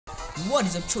What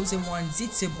is up, chosen ones?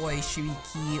 It's your boy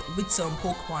Shariki with some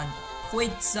Pokemon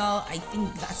Queztal. I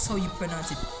think that's how you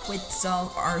pronounce it,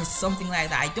 Queztal or something like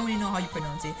that. I don't really know how you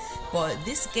pronounce it, but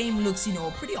this game looks,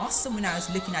 pretty awesome when I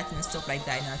was looking at it and stuff like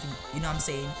that. And I think, what I'm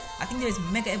saying, I think there's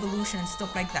Mega Evolution and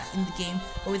stuff like that in the game.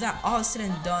 But with that all said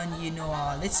and done,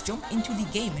 let's jump into the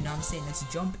game. You know what I'm saying?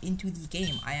 Let's jump into the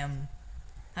game.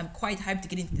 I'm quite hyped to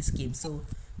get into this game. So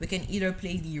we can either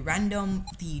play the random,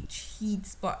 the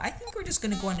cheats, but I think we're just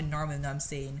gonna go on the normal. You know what I'm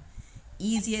saying?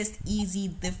 Easiest,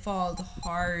 easy, default,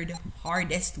 hard,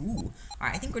 hardest. Ooh.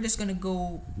 Alright, I think we're just gonna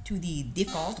go to the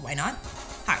default. Why not?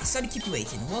 Hi, sorry to keep you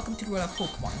waiting. Welcome to the world of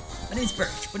Pokemon. My name is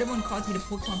Birch, but everyone calls me the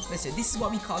Pokemon Professor. This is what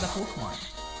we call the Pokemon.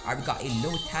 Alright, we got a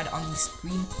low tad on the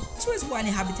screen. This world is one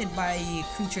inhabited by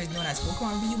creatures known as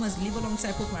Pokemon. We humans live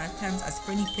alongside Pokemon at times as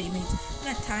friendly playmates and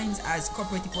at times as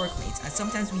cooperative workmates. And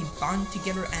sometimes we bond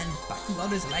together and battle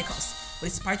others like us. But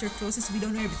despite our closeness, we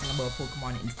don't know everything about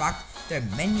Pokemon. In fact, there are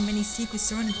many secrets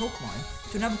surrounding Pokemon.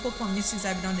 To unravel Pokemon mysteries,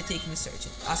 I've been undertaking research.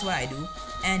 That's what I do.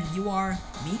 And you are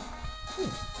me?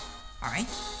 Ooh. Alright.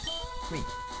 Wait,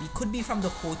 we could be from the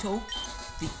Hoto.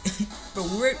 But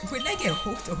we're like a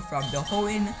Hoto from the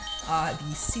Hoenn,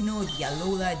 the Sinnoh, the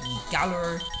Alola, the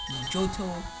Galar, the Johto.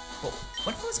 But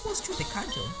what if I was supposed to choose the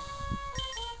Kanto?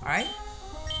 Alright.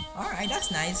 Alright,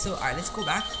 that's nice. So, alright, let's go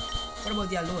back. What about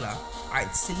the Alola?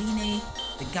 Alright, Selene,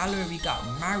 the Galar, we got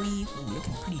Mari, ooh,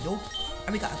 looking pretty dope.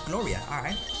 And we got Gloria,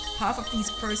 alright. Half of these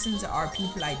persons are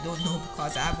people I don't know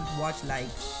because I haven't watched like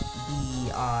the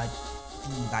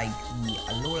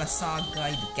Alola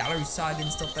saga, the Gallery saga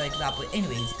and stuff like that. But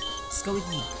anyways, let's go with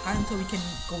the Kanto. We can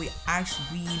go with Ash,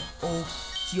 Green, Oak,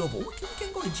 Giovanni. We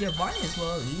can go to Giovanni as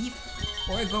well, Leaf.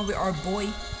 Or we're going with our boy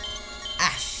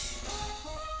Ash.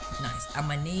 Nice. And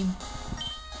my name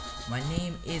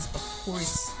is of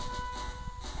course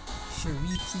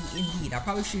Shariki indeed. I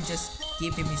probably should just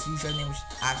give him his usual name, which is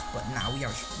Ash, but now we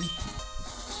are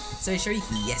Shariki. So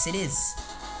Shariki, yes it is.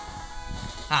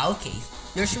 Ah, okay.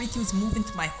 Your Shariki was moving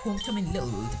to my hometown in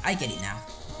Littlewood. I get it now.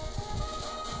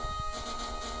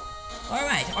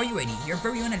 Alright, are you ready? Your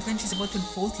very own adventure is about to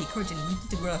unfold. Take courage and leap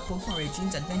into the world of Pokemon where your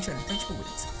dreams, adventure, and adventure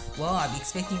awaits. Well, I'll be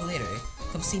expecting you later.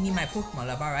 Come see me in my Pokemon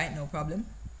lab, alright? No problem.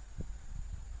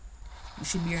 We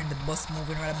should be hearing the bus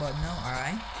moving right about now,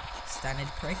 alright? Stand it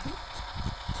correctly.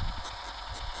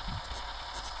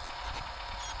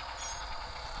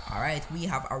 Alright, we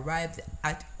have arrived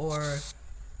at our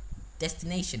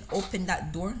destination. Open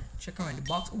that door, check around the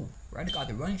box. Ooh, we already got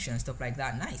the running shoes and stuff like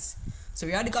that. Nice. So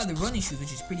we already got the running shoes,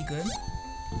 which is pretty good.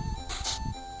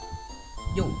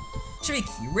 Yo,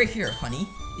 Shariki, we're here, honey.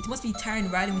 It must be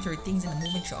tiring riding with your things in the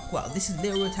moving truck. Well, this is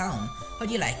Littlewood Town. How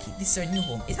do you like it? This is our new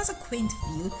home. It has a quaint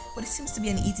feel, but it seems to be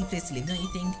an easy place to live, don't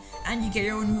you think? And you get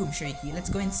your own room, Shariki. Let's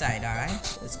go inside,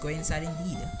 alright? Let's go inside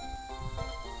indeed.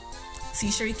 See,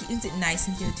 Shariki, isn't it nice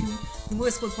in here too? The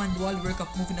most Pokemon do all the work of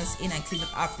moving us in and clean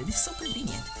up after. This is so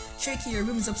convenient. Shariki, your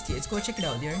room is upstairs. Go check it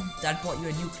out there. Dad bought you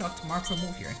a new clock to mark our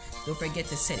move here. Don't forget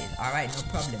to set it. Alright, no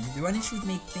problem. The running shoes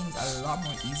make things a lot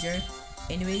more easier.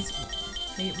 Anyways,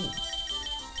 play it. Ooh.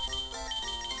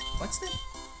 What's that?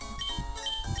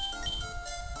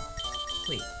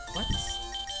 Wait, what?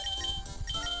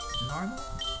 Normal?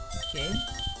 Okay.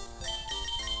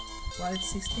 Wild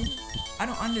system? I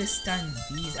don't understand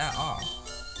these at all.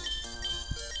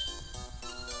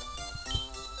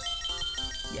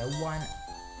 Yeah, one.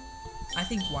 I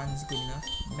think one's good enough.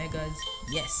 Megas,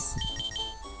 yes.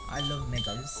 I love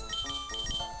Megas.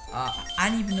 I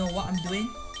don't even know what I'm doing.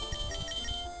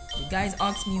 You guys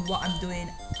ask me what I'm doing,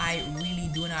 I really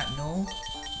do not know.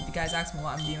 If you guys ask me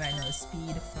what I'm doing right now,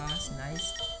 speed, fast,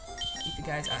 nice. If you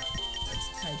guys ask, let's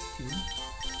type 2.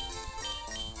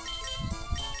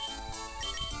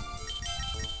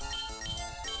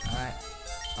 Alright,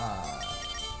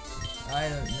 I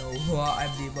don't know what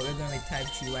I'm doing, but we're gonna type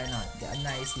 3, why not? Get a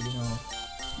nice, that,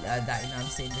 you know what I'm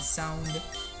saying, the sound,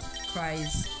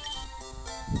 cries,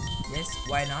 yes,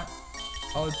 why not?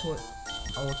 Output.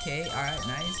 Okay, alright,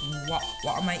 nice.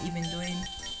 What am I even doing?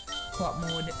 Co-op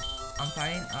mode, I'm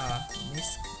fine.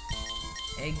 Misk,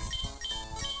 eggs.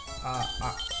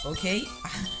 Okay.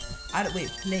 I don't, wait,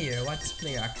 player. What's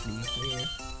player actually? Player.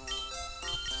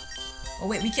 Oh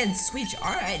wait, we can switch.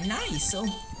 Alright, nice. So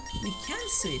we can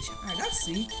switch. Alright, that's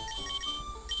sweet.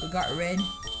 We got red.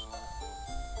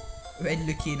 Red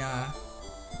looking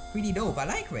pretty dope. I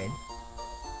like red.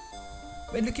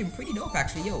 Red looking pretty dope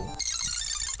actually, yo.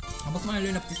 I'm about to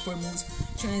learn up to 4 moves.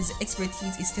 Trainer's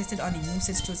expertise is tested on the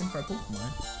movesets chosen for a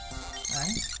Pokemon.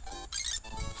 Alright.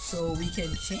 So we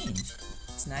can change.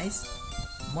 It's nice.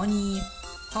 Money,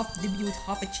 half debut,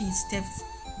 half achieve steps,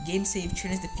 Game save,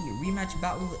 trainers defeat, rematch,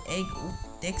 battle, egg,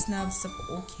 dex nav stuff.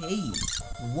 Okay.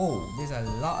 Whoa, there's a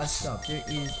lot of stuff. There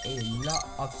is a lot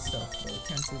of stuff. So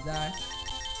cancel that.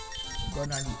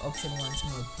 Going on the option once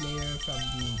more. Player from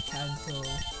the Kanto.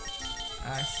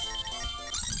 Ash.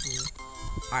 Okay.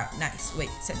 Alright, nice. Wait,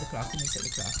 set the clock. Let me set the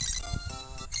clock.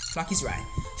 Clock is right.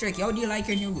 Shariki, how do you like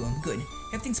your new room? Good.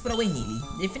 Everything's put away neatly.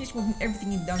 They finished moving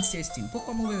everything in downstairs too.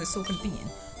 Pokemon movers are so convenient.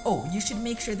 Oh, you should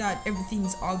make sure that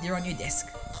everything's all there on your desk.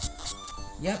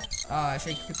 Yep.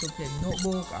 Shariki crypto play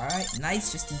notebook. Alright,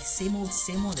 nice. Just the same old,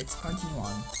 same old. Let's continue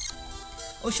on.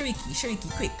 Oh,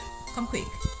 Shariki, quick. Come quick.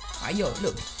 Alright, yo,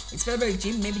 look. It's Pillowberg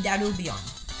Gym. Maybe Dad will be on.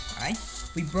 Alright.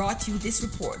 We brought you this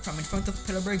report from in front of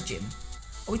Pillowberg Gym.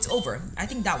 Oh, it's over. I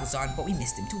think Dad was on, but we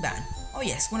missed him. Too bad. Oh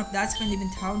yes, one of Dad's friends live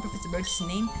in town. Professor Birch's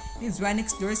name. He lives right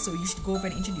next door, so you should go over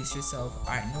and introduce yourself.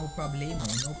 Alright, no problemo.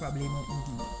 No problemo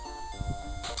indeed.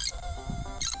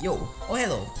 Yo. Oh,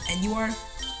 hello. And you are?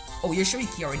 Oh, you're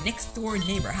Shariki, our next door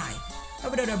neighbor. Hi. I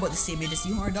would know about the same age as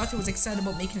you. Our daughter was excited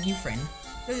about making a new friend.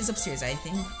 This is upstairs, I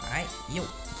think. Alright. Yo.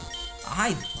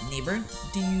 Hi, neighbor.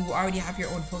 Do you already have your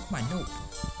own Pokemon? Nope.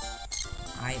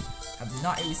 I have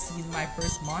not received my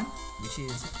first mon, which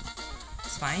is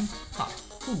it's fine. Ha.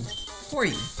 Who are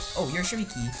you? Oh, you're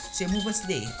Shariki. So you move us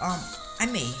today.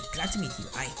 I'm May. Glad to meet you.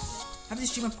 I have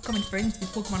this dream of becoming friends with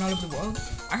Pokemon all over the world.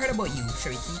 I heard about you,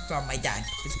 Shariki, from my dad,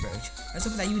 Birch. I was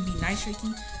hoping that you would be nice,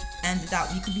 Shariki, and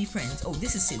that we could be friends. Oh,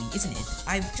 this is silly, isn't it?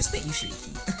 I've just met you,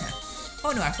 Shariki.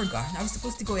 Oh no, I forgot. I was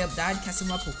supposed to go up Dad, catch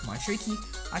my Pokemon. Shariki,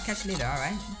 I'll catch you later,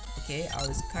 alright? Okay, I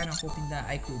was kind of hoping that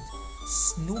I could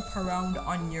snoop around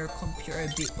on your computer a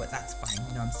bit, but that's fine,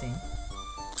 you know what I'm saying?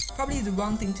 Probably the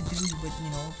wrong thing to do, but you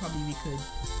know, probably we could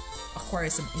acquire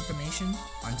some information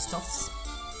on stuffs.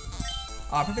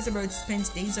 Professor Bird spends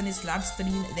days on his lab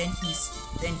studying, then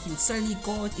he'll suddenly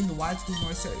go out in the wild to do more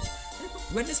research.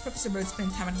 When does Professor Bird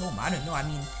spend time at home? I don't know. I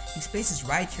mean, his place is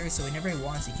right here, so whenever he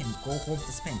wants, he can go home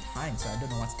to spend time, so I don't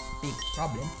know what's the big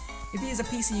problem. If he is a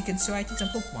PC, you can try teach some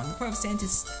Pokemon. The power of science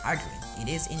is arguing. It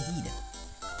is indeed.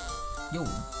 Yo.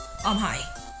 Hi.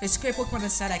 There's a great Pokemon on the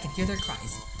side. I can hear their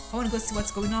cries. I want to go see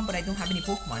what's going on, but I don't have any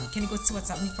Pokemon. Can you go see what's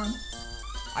happening for me?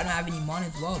 I don't have any Mon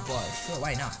as well, but sure,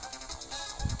 why not?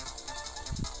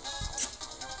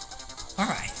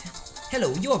 Alright.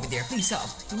 Hello, you over there. Please help.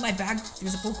 In my bag,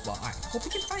 there's a Pokeball. Alright. Hope we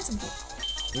can find some Pokemon.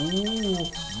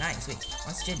 Ooh. Nice. Wait.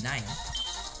 What's Gen 9?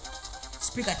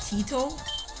 Sprigatito,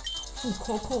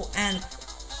 Fuecoco, and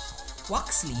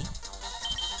Quaxley.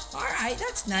 Alright,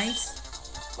 that's nice.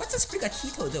 What's a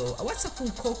Sprigatito though? What's a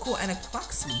Fuecoco and a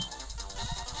Quaxley?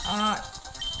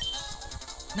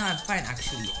 No, I'm fine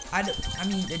actually. I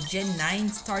mean, the Gen 9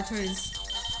 starters.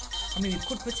 I mean, we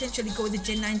could potentially go with the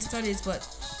Gen 9 starters, but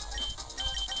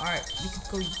alright, we could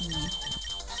go with the.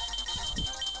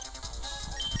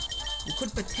 We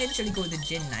could potentially go with the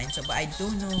Gen 9, so but I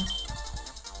don't know.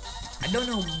 I don't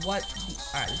know what the.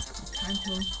 Alright, let's go with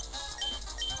Kanto.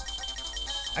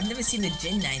 I've never seen the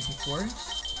Gen 9s before,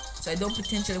 so I don't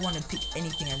potentially want to pick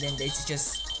anything, and then it's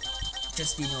just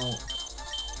you know,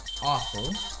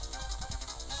 awful.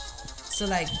 So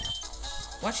like,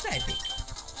 what should I pick?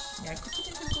 Yeah, I could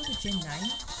potentially go to Gen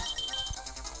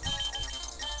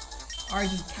 9.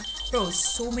 RD bro,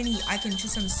 so many, I can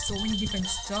choose from so many different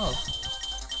stuff.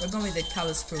 We're going with the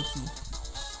Kalos Froakie.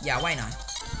 Yeah, why not?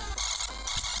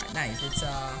 Right, nice, let's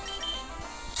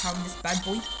count this bad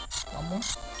boy. One more.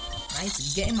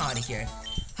 Nice, get him out of here.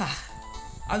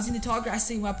 I was in the tall grass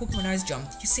saying my Pokemon eyes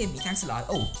jumped. You saved me, thanks a lot.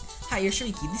 Oh, hi, you're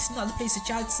Shariki. This is not the place to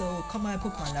chat, so come on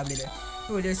Pokemon Lab later.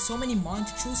 Bro, there's so many Mon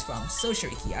to choose from. So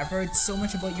Shariki, I've heard so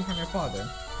much about you from your father.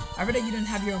 I've heard that you don't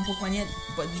have your own Pokemon yet,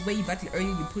 but the way you battled earlier,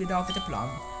 you pulled it off with a plum.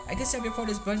 I guess you have your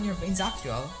father's blood in your veins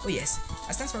after all. Oh yes,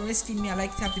 as thanks for rescuing me, I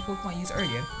like to have the Pokemon used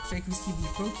earlier. Shariki received the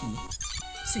Froakie.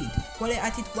 Sweet. While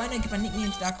at it, why not give a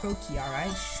nickname to that Froakie,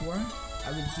 alright? Sure.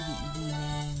 I will give it the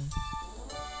name.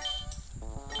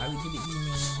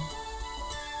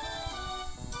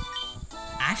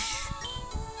 Ash.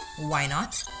 Why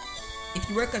not? If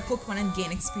you work at Pokemon and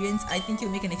gain experience, I think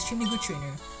you'll make an extremely good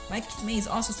trainer. Mike May is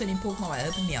also studying Pokemon while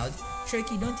helping me out.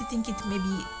 Shariki, don't you think it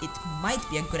might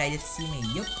be a good idea to see me?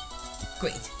 Yup.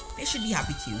 Great. They should be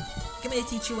happy too. Come here to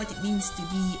teach you what it means to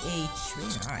be a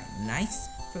trainer. Alright, nice.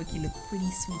 Froakie look pretty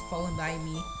sweet following by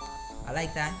me. I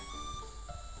like that.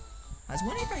 I was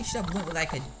wondering if I should have went with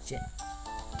like a Gen.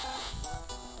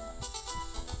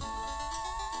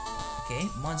 Okay,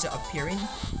 Mons are appearing.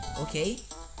 Okay.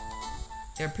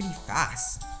 They're pretty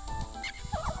fast.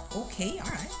 Okay,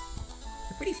 alright.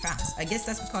 They're pretty fast. I guess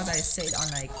that's because I said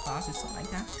on like class or something like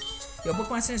that. Your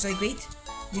Pokemon centers are great.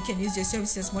 You can use their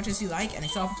services as much as you like and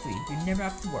it's all for free. You never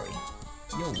have to worry.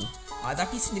 Yo,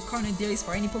 that piece in the corner there is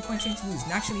for any Pokemon trying to use.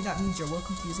 Naturally, that means you're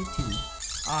welcome to use it too.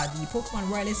 The Pokemon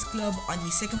Wireless Club on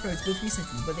the second floor was built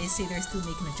recently, but they say they're still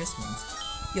making adjustments.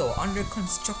 Yo, under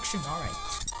construction, alright.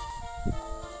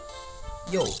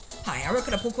 Yo, hi, I work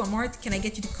at a Pokemon Mart. Can I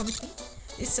get you to come with me?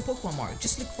 This is a Pokemon Mart.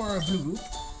 Just look for a blue roof.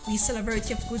 We sell a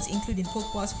variety of goods, including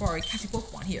Pokeballs for catching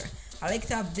Pokemon here. I like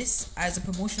to have this as a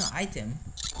promotional item.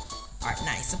 Alright,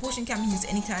 nice. The potion can be used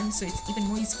anytime, so it's even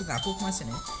more useful than a Pokemon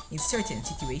Center in certain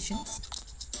situations.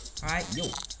 Alright, yo.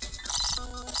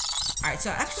 Alright,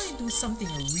 so I'll actually do something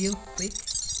real quick.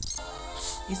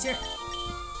 Is there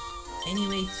any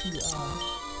way to,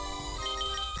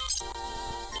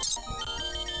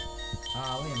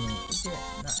 wait a minute. Is there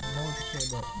not multiple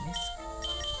but miss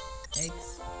eggs?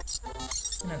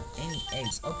 I don't have any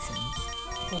eggs options.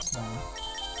 Pokemon.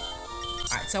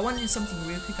 Alright, so I want to do something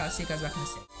real quick. I'll see you guys back in a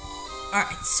sec.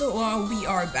 Alright, so we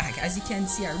are back. As you can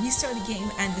see, I restarted the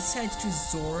game and decided to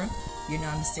choose Zora. You know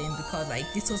what I'm saying? Because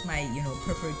like this was my, you know,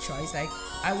 preferred choice. Like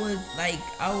I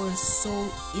was so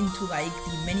into like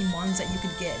the many mons that you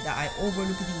could get that I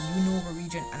overlooked the Unova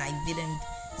region and I didn't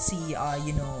see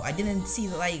you know, I didn't see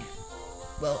the like,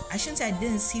 well, I shouldn't say I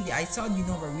didn't see the, I saw the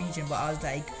Unova region, but I was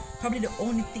like, probably the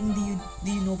only thing the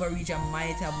Unova region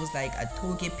might have was like a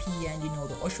Togepi and, you know,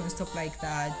 the Usher and stuff like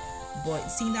that. But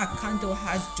seeing that Kanto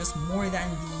has just more than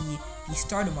the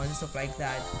starter mods and stuff like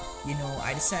that, you know,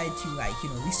 I decided to like, you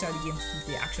know, restart the game to see if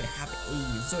they actually have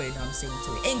a Zora, you know what I'm saying?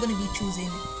 So we ain't gonna be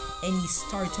choosing any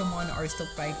starter mon or stuff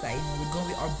like that, you know, we're going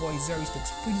with our boy Zora, which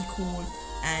looks pretty cool,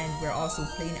 and we're also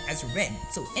playing as Red.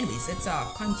 So anyways, let's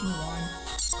continue on.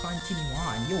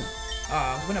 Yo,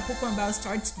 when a Pokemon battle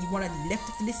starts, the one at the left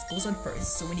of the list goes on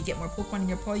first. So when you get more Pokemon in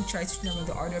your party, try switching around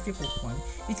the order of your Pokemon.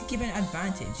 It could give an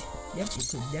advantage. Yep, it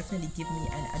could definitely give me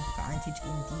an advantage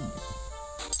indeed.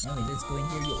 Anyway, let's go in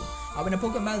here, yo. When a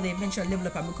Pokemon battle, they eventually level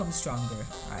up and become stronger.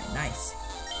 Alright, nice.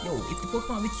 Yo, if the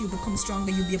Pokemon with you become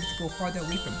stronger, you'll be able to go farther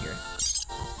away from here.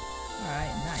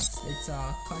 Alright, nice. Let's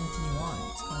continue on.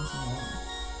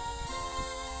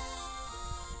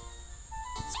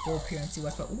 Let's go up here and see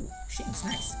what's about. Ooh, Shinx,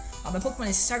 nice. My Pokemon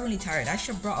is staggeringly tired. I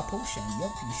should have brought a potion.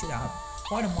 Yup, you should have.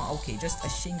 Okay, just a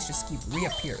Shinx just keep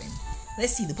reappearing.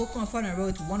 Let's see, the Pokemon found on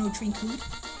Route 103 include.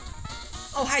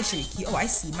 Oh, hi Shariki. Oh, I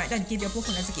see. My dad gave you a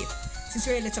Pokemon as a gift. Since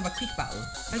we're ready, let's have a quick battle.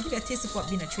 I'll give you a taste of what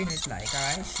being a trainer is like.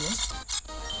 Alright, sure.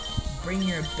 Bring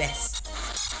your best.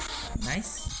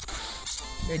 Nice.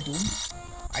 You're doomed.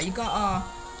 Alright, you got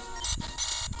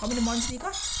how many monsters do you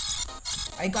got?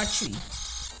 I got 3.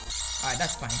 Alright,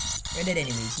 that's fine. You're dead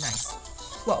anyways. Nice.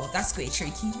 Whoa, that's great,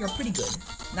 Shariki. You're pretty good.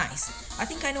 Nice. I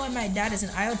think I know why my dad is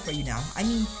an eye out for you now. I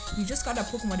mean, you just got a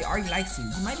Pokemon that already likes you.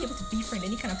 You might be able to befriend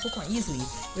any kind of Pokemon easily.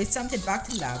 Let's head back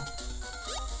to the lab.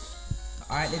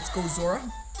 Alright, let's go, Zora.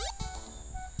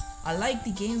 I like the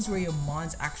games where your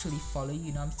mons actually follow you,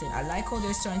 you know what I'm saying? I like how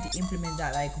they're starting to implement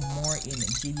that like more in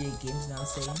GBA games, you know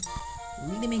what I'm saying?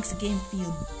 It really makes the game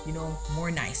feel, you know,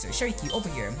 more nicer. Shariki, over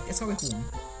here. Let's go home.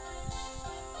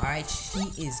 Alright, she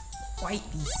is quite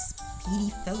the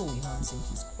speedy fellow, you know what I'm saying?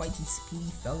 She's quite the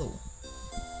speedy fellow.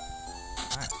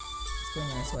 Alright, let's go in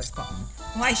there and see what's popping.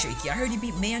 Hi Shariki, I heard you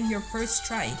beat May on your first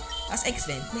try. That's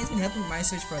excellent. May's been helping with my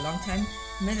research for a long time.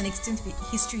 You has an extensive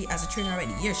history as a trainer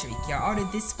already. Here Shariki, I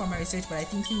ordered this for my research, but I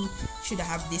think you should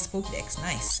have this Pokédex.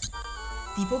 Nice.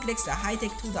 The Pokédex is a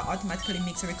high-tech tool that automatically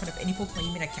makes a record of any Pokemon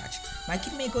you may not catch. My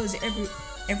kit May goes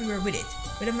everywhere with it.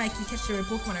 Whenever my kit catches a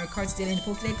Pokemon and records daily in the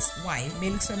Pokédex, why?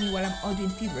 May looks for me while I'm out doing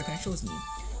fieldwork and shows me.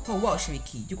 Oh wow,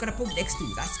 Shariki, you got a Pokédex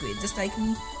too. That's great. Just like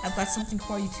me, I've got something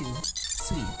for you too.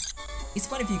 Sweet. It's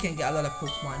fun if you can get a lot of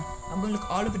Pokemon. I'm gonna look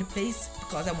all over the place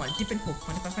because I want different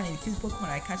Pokemon. If I find any cute Pokemon,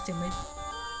 I catch them with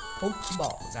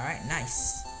Pokeballs. Alright,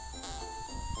 nice.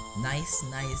 Nice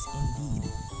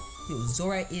indeed. Yo,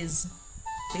 Zora is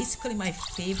basically my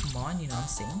fave mon, you know what I'm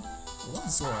saying? I love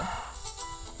Zora.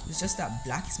 It's just that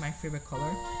black is my favorite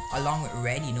color, along with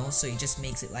red, you know, so it just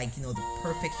makes it like, you know, the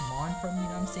perfect mon for me, you know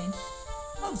what I'm saying?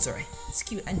 I love Zora. It's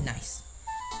cute and nice.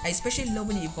 I especially love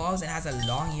when it evolves and has a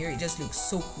long ear. It just looks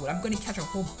so cool. I'm gonna catch a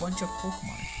whole bunch of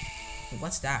Pokemon. Hey,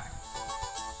 what's that?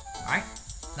 Alright.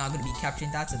 Now I'm gonna be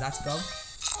capturing that, so that's go.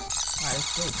 Alright,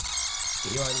 let's go.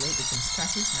 Get you out of the way, get some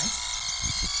scratches. Nice.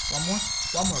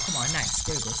 One more. Come on, nice.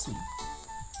 There we go, sweet.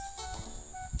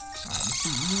 Alright, let's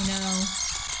see you now.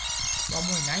 One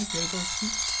more, nice. There we go,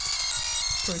 sweet.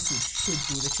 Pursuit should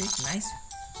do the trick. Nice.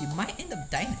 You might end up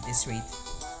dying at this rate.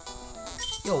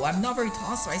 Yo, I'm not very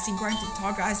tall, so I sing right into the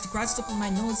tall guys. The grass is up on my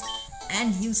nose,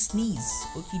 and you sneeze.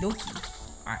 Okie dokie.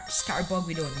 Alright, Scarbug,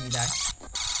 we don't need that.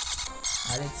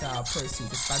 Alright, let's pursue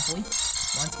this bad boy.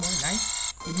 Once more,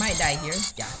 nice. We might die here.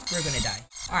 Yeah, we're gonna die.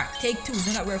 Alright, take 2.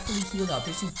 Now that we're fully healed up,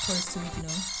 let's use Pursuit, you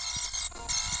know.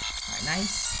 Alright,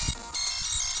 nice.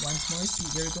 Once more,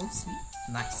 sweet. There we go, sweet.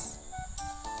 Nice.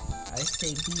 Let's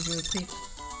take these real quick.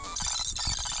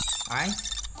 Alright.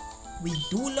 We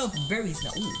do love berries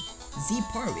now. Ooh. Z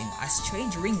Power Ring, a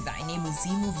strange ring that enables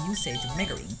Z move usage of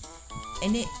Mega Ring.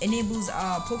 And it enables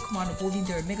Pokemon holding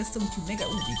their Mega Stone to Mega.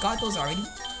 Ooh, we got those already.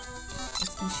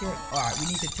 Let's be sure. Alright, we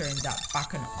need to turn that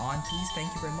back on, please.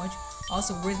 Thank you very much.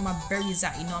 Also, where's my berries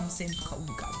at? You know what I'm saying? Ooh,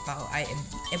 we got Battle Item,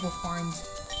 the Evo Farms,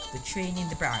 the training,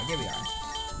 the bar. There we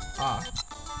are.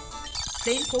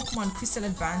 Playing Pokemon Crystal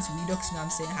Advance Redux, you know what I'm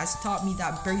saying, has taught me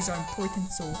that berries are important,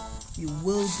 so we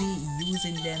will be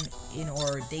using them in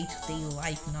our day-to-day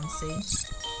life, you know what I'm saying?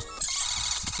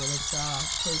 So let's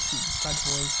proceed these bad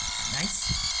boys.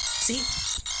 Nice. See?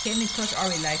 Came in clutch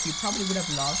already, like we probably would have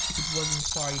lost if it wasn't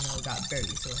for, you know, that berry.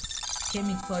 So came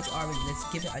in clutch already. Let's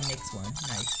give it a next one.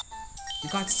 Nice. We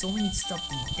got so many stuff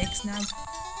in decks now.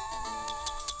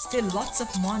 Still lots of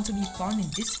mon to be found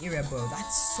in this area, bro.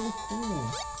 That's so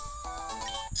cool.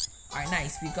 Alright,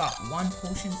 nice. We got 1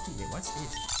 potion. Wait, what's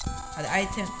this?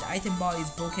 The item ball is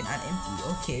broken and empty.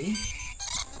 Okay.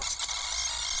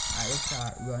 Alright, let's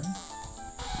run.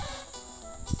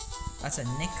 That's a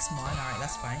next mon. Alright,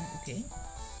 that's fine. Okay.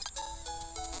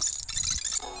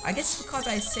 I guess because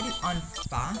I set it on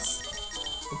fast.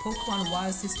 The Pokemon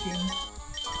wild system.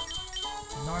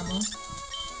 Normal.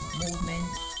 Movement.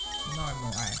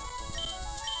 Normal. Alright.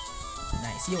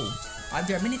 Nice. Yo.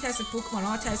 There are many types of Pokemon,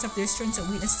 all types have their strengths and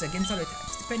weaknesses against other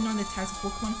types. Depending on the types of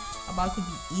Pokemon, a battle could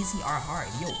be easy or hard.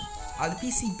 Yo, the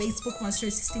PC-based Pokemon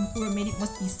search system, whoever made it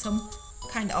must be some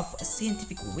kind of a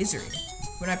scientific wizard.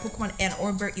 When I Pokemon and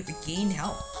Orenberg, it regained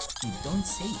health. You don't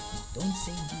say. You don't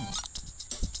say indeed.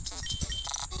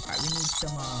 Alright, we need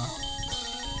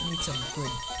some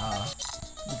good,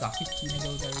 we got 15 of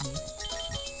those already.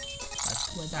 Got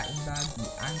 2 of that in bag. The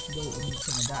antidote, we need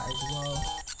some of that as well.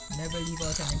 Never leave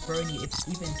out and burn you if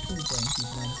even 2 burns, you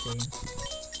know what I'm saying?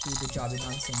 Do the job, you know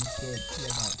what I'm saying? It's good.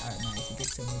 Yeah, alright, nice. You get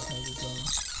some repels as well.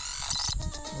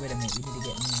 Wait a minute, we need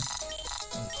to get more.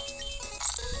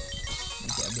 We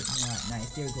get a bit more.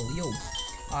 Nice, there we go. Yo,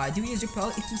 do you use repel?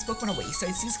 It keeps Pokemon away, so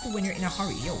it's useful when you're in a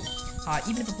hurry. Yo,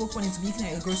 even if a Pokemon is weak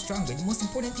now, it'll grow stronger. The most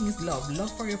important thing is love.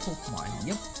 Love for your Pokemon.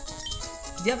 Yep.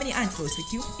 Do you have any antidotes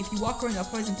with you? If you walk around a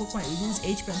poison Pokemon, you lose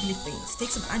HP until it faints.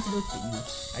 Take some antidotes with you.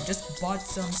 I just bought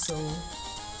some, so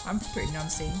I'm prepared, you know what I'm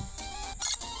saying?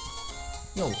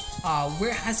 Yo,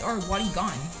 where has our Wally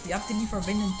gone? We have to leave for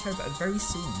Vending Turf very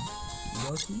soon.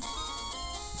 Yoki?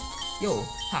 Yo,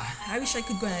 I wish I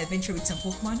could go on an adventure with some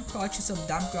Pokemon, crawl through some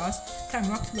damp grass, climb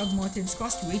rocky rock mountains,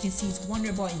 cross the raging seas, wander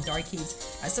about in dark caves,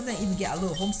 and sometimes even get a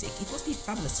little homesick. It must be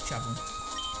fabulous to travel.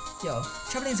 Yo,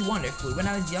 traveling is wonderful. When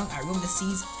I was young, I roamed the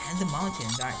seas and the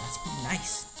mountains. Alright, that's pretty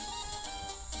nice.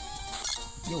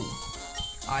 Yo,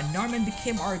 Norman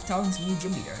became our town's new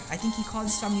gym leader. I think he called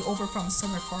his family over from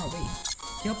somewhere far away.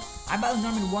 Yup, I battled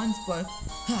Norman once, but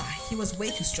he was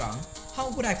way too strong. How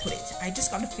would I put it? I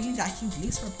just got a feeling that he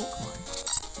lives for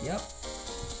Pokemon. Yup.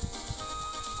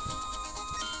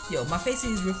 Yo, my face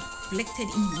is reflected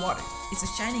in the water. It's a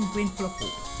shining green full of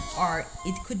hope. Or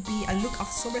it could be a look of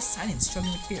sober silence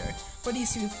struggling with fear. What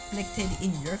is reflected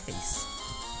in your face?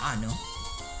 I don't know.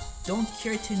 Don't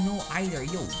care to know either,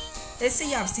 yo. Let's say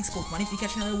you have 6 Pokemon. If you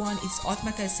catch another one, it's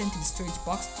automatically sent to the storage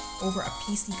box over a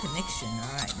PC connection.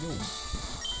 Alright, yo.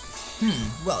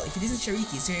 Well, if it isn't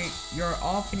Shariki, so you're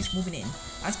all finished moving in.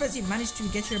 I suppose you managed to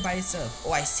get here by yourself.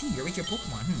 Oh, I see. You're with your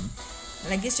Pokemon.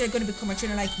 And I guess you're gonna become a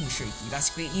trainer like me, Shariki. That's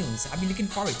great news. I've been looking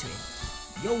forward to it.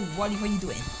 Yo, Wally, what are you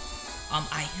doing?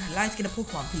 I'd like to get a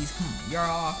Pokemon, please. You're,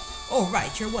 oh,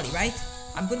 right, you're Wally, right?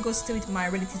 I'm gonna go stay with my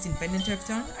relatives in Vending Turf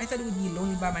Town. I thought it would be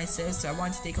lonely by myself, so I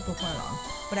wanted to take a Pokemon along.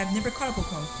 But I've never caught a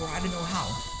Pokemon before, I don't know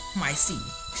how. I see.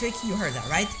 Shariki, you heard that,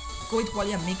 right? Go with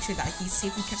Wally and make sure that he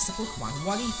safely catches a Pokemon.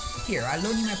 Wally, here, I'll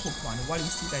loan you my Pokemon. Wally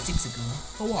received a Zigzagoon.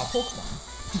 Oh, wow,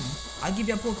 Pokemon. I'll give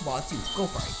you a Pokeball too. Go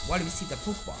for it. Wally received a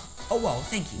Pokeball. Oh, wow,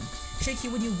 thank you.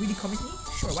 Shariki, would you really come with me?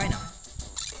 Sure, why not?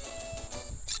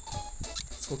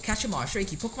 Let's go catch them all.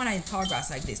 Shariki, Pokemon are in tall grass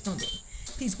like this, don't they?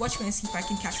 Please watch me and see if I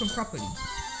can catch one properly.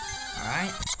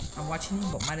 Alright, I'm watching you,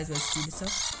 but might as well speed this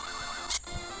up.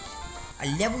 A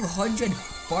level 100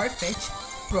 Farfetch?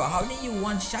 Bro, how did you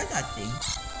one-shot that thing?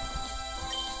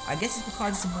 I guess it's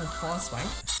because it's a more false, right?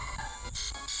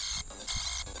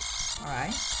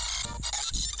 Alright.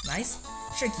 Nice.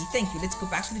 Shariki, thank you. Let's go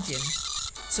back to the gym.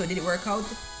 So, did it work out?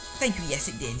 Thank you, yes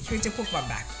it did. Here's your Pokemon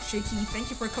back. Shariki, thank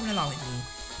you for coming along with me.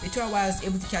 It took a while I was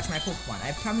able to catch my Pokemon.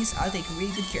 I promise I'll take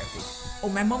really good care of it. Oh,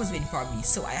 my mom is waiting for me,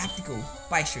 so I have to go.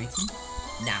 Bye, Shariki.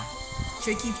 Now.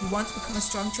 Shariki, if you want to become a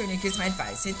strong trainer, here's my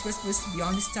advice. Head to what's supposed to be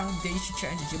on this town, there you should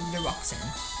train the gym leader Roxanne.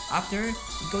 After,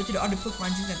 you go to the other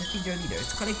Pokemon gyms and defeat their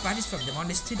leaders. Collect badges from them.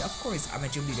 Understood? Of course, I'm a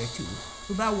gym leader too.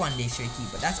 We'll buy one day,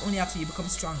 Shariki, but that's only after you become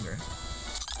stronger.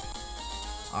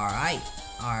 Alright.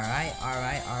 Alright,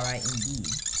 indeed.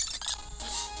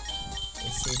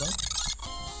 Let's save up.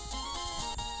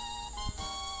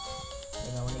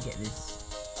 Then I want to get this.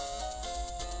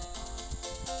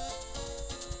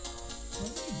 Where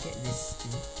did I get this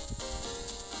too?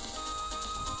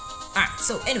 Alright,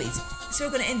 so anyways, so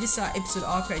we're gonna end this episode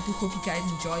off. I do hope you guys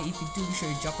enjoy. If you do, be sure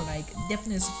to drop a like,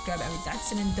 definitely subscribe. And with that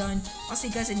said and done, I'll see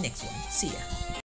you guys in the next one. See ya.